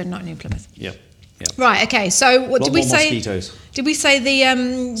in Gisborne, not New Plymouth. Yep. Right. Okay. So what did we say? Mosquitoes. Did we say the?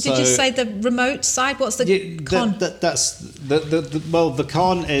 Did you say the remote side? What's the con? That's the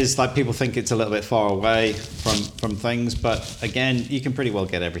con is like people think it's a little bit far away from things, but again, you can pretty well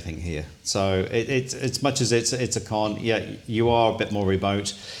get everything here. So it's as much as it's a con. Yeah, you are a bit more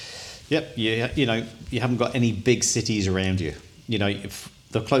remote. Yep. You haven't got any big cities around you. If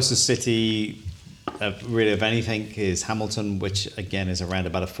the closest city really of anything is Hamilton, which again is around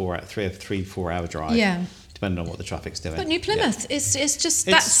about a 4 hour drive. Yeah. Depending on what the traffic's doing. But New Plymouth is just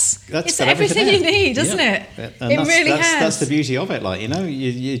It's it's got everything you there. need, isn't it? And It really has. That's the beauty of it. Like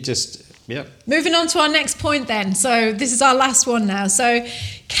you just. Yep. Moving on to our next point then. So this is our last one now. So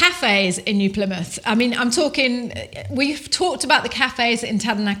cafes in New Plymouth. I mean, we've talked about the cafes in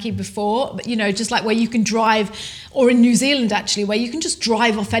Taranaki before, but, just like where you can drive, or in New Zealand actually, where you can just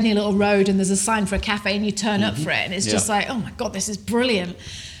drive off any little road and there's a sign for a cafe and you turn up for it. And it's just like, oh my God, this is brilliant.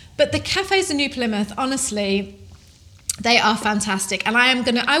 But the cafes in New Plymouth, honestly, they are fantastic, and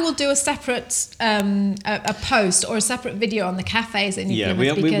I will do a separate a post or a separate video on the cafes in New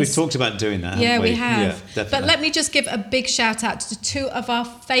Plymouth. We've talked about doing that. Yeah, haven't we have. Yeah, definitely. But let me just give a big shout out to two of our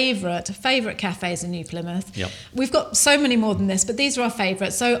favourite cafes in New Plymouth. Yep. We've got so many more than this, but these are our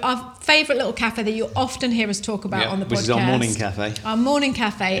favourites. So our favourite little cafe that you often hear us talk about on the podcast, which is our morning cafe. Our morning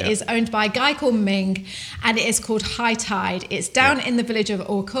cafe is owned by a guy called Ming, and it is called High Tide. It's down in the village of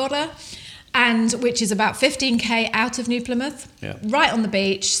Okora, and which is about 15k out of New Plymouth, right on the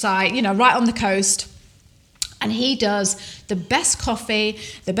beach side, right on the coast. And he does the best coffee,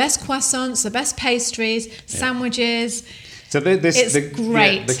 the best croissants, the best pastries, sandwiches. So it's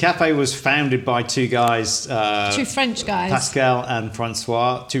great. The cafe was founded by two guys, two French guys, Pascal and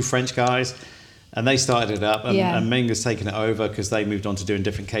Francois, two French guys, and they started it up. And Ming has taken it over because they moved on to doing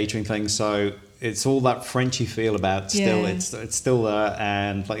different catering things. So it's all that Frenchy feel about still. It's still there,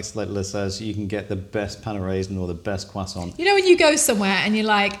 and like Liz says, you can get the best pain raisin or the best croissant. When you go somewhere and you're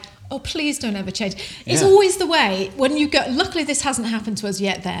like, oh, please don't ever change. It's always the way when you go. Luckily, this hasn't happened to us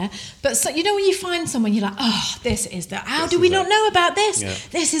yet there. But so, when you find someone, you're like, oh, this is the. How do we not know about this? Yeah.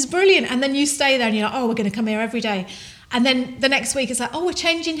 This is brilliant. And then you stay there and you're like, oh, we're going to come here every day. And then the next week it's like, oh, we're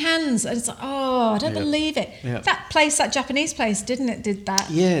changing hands. And it's like, oh, I don't believe it. Yeah. That Japanese place, did that.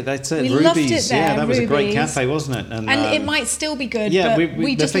 Yeah, that's it. We Ruby's. loved it there. Yeah, that was a great Ruby's. cafe, wasn't it? And it might still be good, yeah, but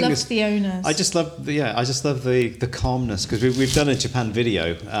we just loved the owners. I just love the calmness, because we've done a Japan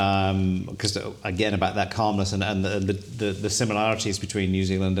video because again about that calmness and the similarities between New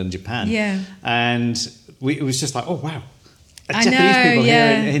Zealand and Japan. Yeah. And it was just like, oh wow, Japanese people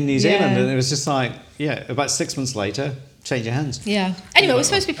here in New Zealand, and it was just like, about 6 months later, change your hands. Yeah. Anyway, we're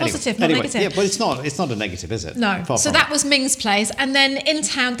supposed to be positive, not negative. Yeah, but it's not a negative, is it? No. So that was Ming's place. And then in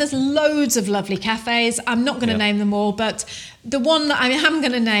town, there's loads of lovely cafes. I'm not going to name them all, but the one that I am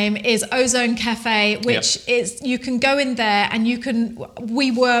going to name is Ozone Cafe, which is, you can go in there and we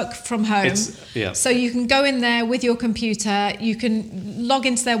work from home. So you can go in there with your computer, you can log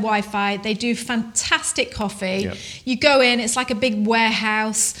into their Wi-Fi. They do fantastic coffee. Yep. You go in, it's like a big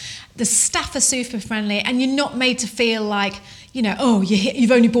warehouse. The staff are super friendly, and you're not made to feel like,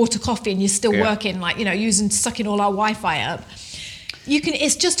 you've only bought a coffee and you're still working, like, sucking all our Wi-Fi up.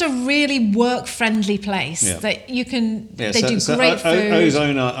 It's just a really work-friendly place that you can. They do great food.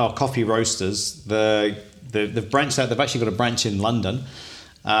 Ozone are coffee roasters. They've branched out. They've actually got a branch in London,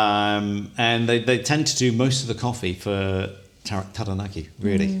 and they tend to do most of the coffee for Taranaki,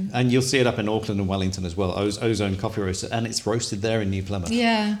 really. And you'll see it up in Auckland and Wellington as well. Ozone Coffee Roaster, and it's roasted there in New Plymouth.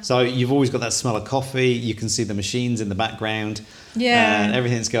 Yeah. So you've always got that smell of coffee. You can see the machines in the background. Yeah. And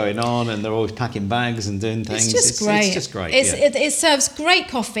everything's going on, and they're always packing bags and doing things. It's just great. It's just great. It serves great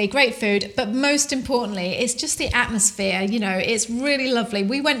coffee, great food, but most importantly, it's just the atmosphere. It's really lovely.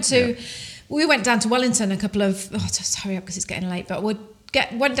 We went down to Wellington a couple of. Oh, just hurry up because it's getting late. But we're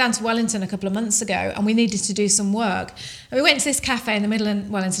went down to Wellington a couple of months ago, and we needed to do some work. And we went to this cafe in the middle of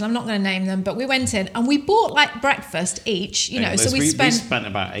Wellington. I'm not going to name them, but we went in and we bought like breakfast each. So we spent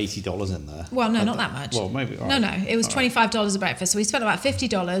about $80 in there. Well, no, not that much. Well, maybe. No, it was $25 a breakfast. So we spent about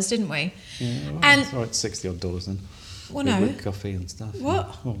 $50, didn't we? Yeah, well, and it's all right, $60 then. Well, no, with coffee and stuff.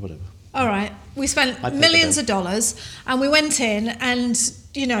 What? Well, whatever. All right, we spent millions of dollars, and we went in, and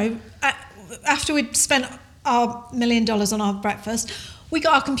after we'd spent our $1 million on our breakfast, we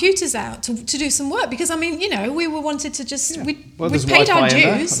got our computers out to do some work, because we were wanted to just we paid our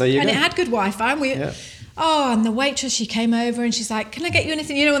dues, and it had good Wi-Fi, and and the waitress, she came over and she's like, "Can I get you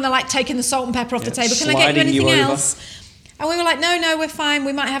anything?" When they're like taking the salt and pepper off the table, "Can I get you anything else?" And we were like, "No, we're fine.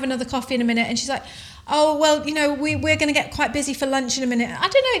 We might have another coffee in a minute." And she's like, "Oh, well, we're going to get quite busy for lunch in a minute." I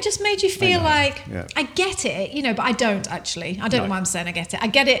don't know, it just made you feel like, I get it, but I don't actually. I don't know why I'm saying I get it. I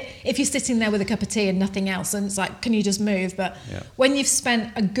get it if you're sitting there with a cup of tea and nothing else, and it's like, can you just move? But when you've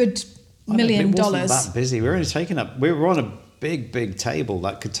spent a good $1 million... It wasn't that busy. We were only we were on a big table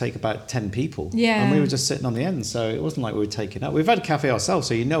that could take about 10 people. Yeah. And we were just sitting on the end, so it wasn't like we were taking up. We've had a cafe ourselves,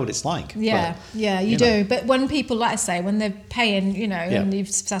 so you know what it's like. Yeah, but, you do. But when people, like I say, when they're paying, and you've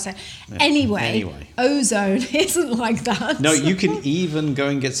said, anyway, Ozone isn't like that. No, you can even go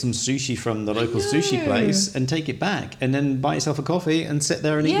and get some sushi from the local sushi place and take it back, and then buy yourself a coffee and sit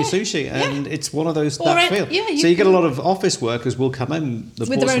there and eat your sushi. And it's one of those that feel. So you get a lot of office workers will come in with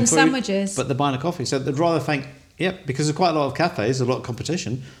their own sandwiches, but they're buying a coffee. So they'd rather think, because there's quite a lot of cafes, a lot of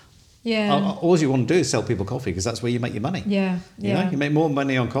competition. Yeah. All you want to do is sell people coffee, because that's where you make your money. Yeah. You make more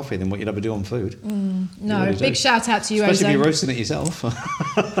money on coffee than what you'd ever do on food. No, big shout out to you, Especially Ozone. if you're roasting it yourself.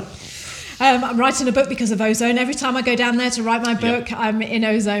 I'm writing a book because of Ozone. Every time I go down there to write my book, I'm in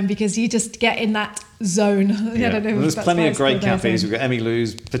Ozone, because you just get in that zone. I don't know. There's plenty of great cafes. We've got Emmy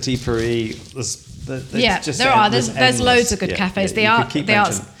Lou's, Petit Paris. There's loads of good cafes. The Arts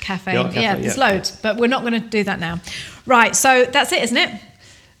Cafe. There's loads, but we're not going to do that now. Right, so that's it, isn't it?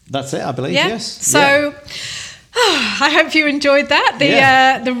 That's it, I believe. Yes. So. I hope you enjoyed that,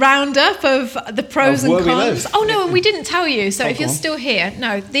 the roundup of the pros and cons. Oh no, and we didn't tell you. So if you're still here,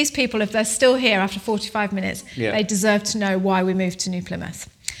 these people, if they're still here after 45 minutes, they deserve to know why we moved to New Plymouth.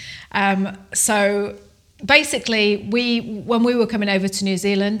 So basically, when we were coming over to New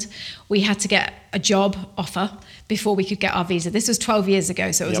Zealand, we had to get a job offer before we could get our visa. This was 12 years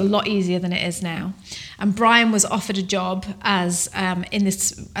ago, so it was a lot easier than it is now. And Brian was offered a job as a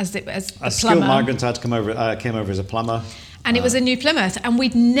skilled migrant. Had came over as a plumber. And it was in New Plymouth, and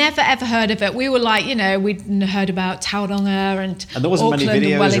we'd never ever heard of it. We were like, we'd heard about Tauranga and there wasn't Auckland many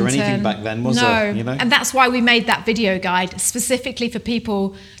videos or anything back then, was there? And that's why we made that video guide specifically for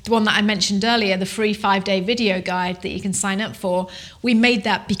people. The one that I mentioned earlier, the free 5-day video guide that you can sign up for. We made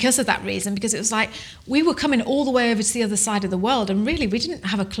that because of that reason, because it was like we were coming all the way over to the other side of the world, and really we didn't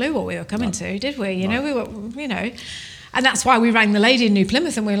have a clue what we were coming to, did we? We were, and that's why we rang the lady in New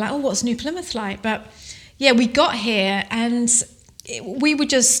Plymouth, and we were like, "Oh, what's New Plymouth like?" But yeah, we got here and we were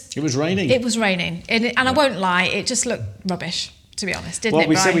just... It was raining. It was raining. And I won't lie, it just looked rubbish, to be honest, didn't it,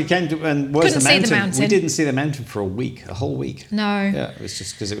 we Brian? said we came to... And couldn't see the mountain. We didn't see the mountain for a whole week. No. Yeah, it was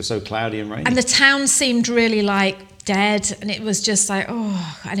just because it was so cloudy and rainy. And the town seemed really dead, and it was just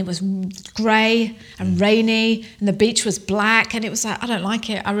and it was grey and rainy, and the beach was black, and it was I don't like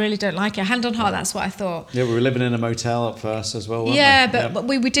it. I really don't like it. Hand on heart, that's what I thought. Yeah, we were living in a motel at first as well, weren't we? But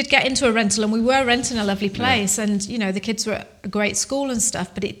we did get into a rental, and we were renting a lovely place, and the kids were at a great school and stuff,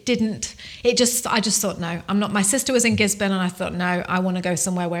 but I just thought, no, I'm not. My sister was in Gisborne, and I thought, no, I want to go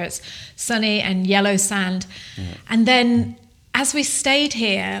somewhere where it's sunny and yellow sand. And then as we stayed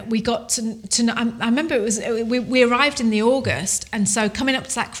here, we got to know, I remember we arrived in the August, and so coming up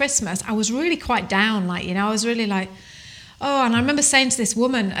to that Christmas, I was really quite down, I was really and I remember saying to this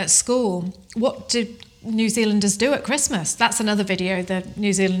woman at school, what do New Zealanders do at Christmas? That's another video, the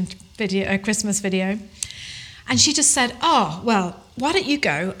New Zealand video, Christmas video. And she just said, "Oh, well, why don't you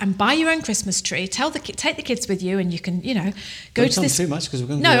go and buy your own Christmas tree? Take the kids with you, and you can, go to this." Too much because we're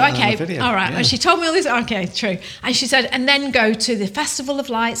going to do that on the video. All right. Yeah. And she told me all this. Okay, true. And she said, and then go to the Festival of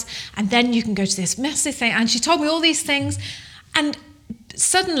Lights, and then you can go to this massive thing. And she told me all these things, and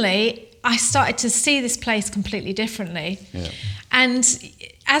suddenly I started to see this place completely differently. Yeah. And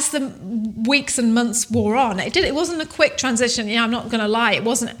as the weeks and months wore on, it wasn't a quick transition. I'm not going to lie, it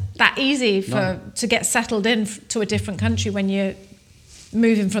wasn't that easy to get settled in to a different country when you're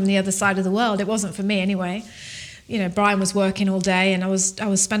moving from the other side of the world. It wasn't for me anyway. Brian was working all day, and I was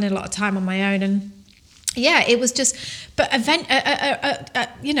spending a lot of time on my own, and it was just. But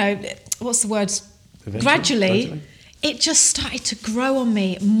what's the word? Gradually, it just started to grow on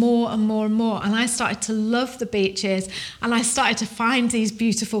me more and more and more. And I started to love the beaches, and I started to find these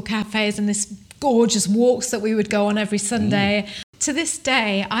beautiful cafes and this gorgeous walks that we would go on every Sunday. To this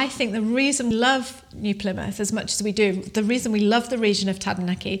day, I think the reason we love New Plymouth as much as we do, the reason we love the region of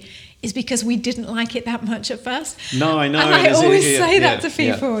Taranaki, is because we didn't like it that much at first. No, I know. And I always say that to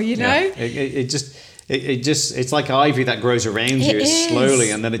people, you know? It's like ivy that grows around you. It's slowly,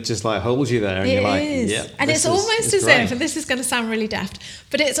 and then it just like holds you there, and you're like, yeah. And it's almost as if, and this is going to sound really daft,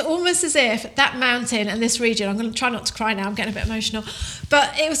 but it's almost as if that mountain and this region, I'm going to try not to cry now, I'm getting a bit emotional,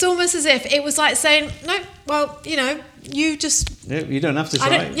 but it was almost as if it was like saying, no, well, you know, you just... you don't have to try.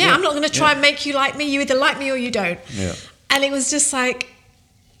 I'm not going to try and make you like me. You either like me or you don't. Yeah. And it was just like,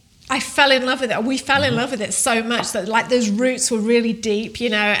 I fell in love with it. We fell in love with it so much that like those roots were really deep, you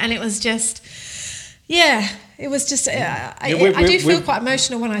know, and it was just... Yeah, it was just, I do feel quite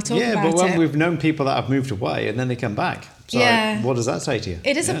emotional when I talk about it. Yeah, but when we've known people that have moved away and then they come back. So what does that say to you?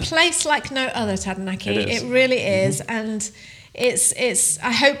 It is a place like no other, Taranaki. It really is. And it's.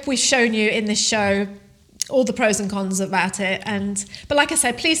 I hope we've shown you in this show all the pros and cons about it. But like I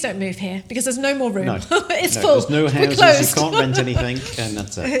said, please don't move here because there's no more room. No, it's full. There's no houses, closed. You can't rent anything, and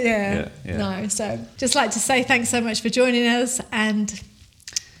that's it. Yeah. No, so just like to say thanks so much for joining us and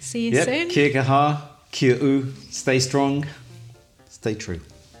see you soon. Kia kaha. Kia u, stay strong, stay true.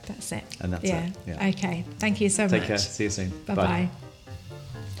 That's it. And that's it. Yeah. Okay. Thank you so much. Take care. See you soon. Bye-bye.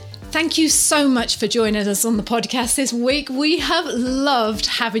 Thank you so much for joining us on the podcast this week. We have loved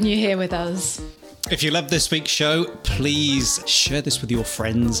having you here with us. If you love this week's show, please share this with your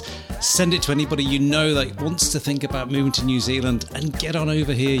friends. Send it to anybody you know that wants to think about moving to New Zealand, and get on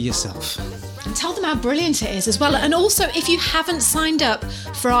over here yourself. And tell them how brilliant it is as well. And also, if you haven't signed up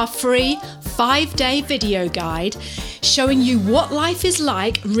for our free 5-day video guide showing you what life is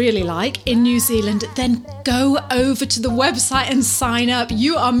like, really like, in New Zealand, then go over to the website and sign up.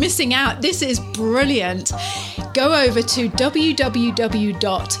 You are missing out. This is brilliant. Go over to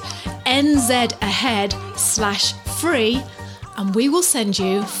www.nzahead/free and we will send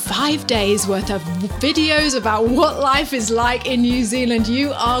you 5 days worth of videos about what life is like in New Zealand.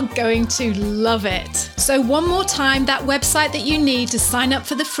 You are going to love it. So one more time, that website that you need to sign up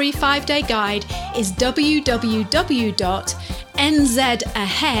for the free 5-day guide is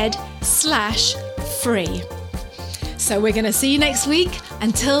www.nzahead/free. So we're going to see you next week.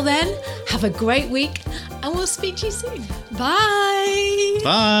 Until then, have a great week and we'll speak to you soon. Bye.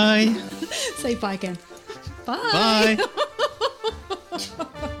 Bye. Say bye again. Bye. Bye.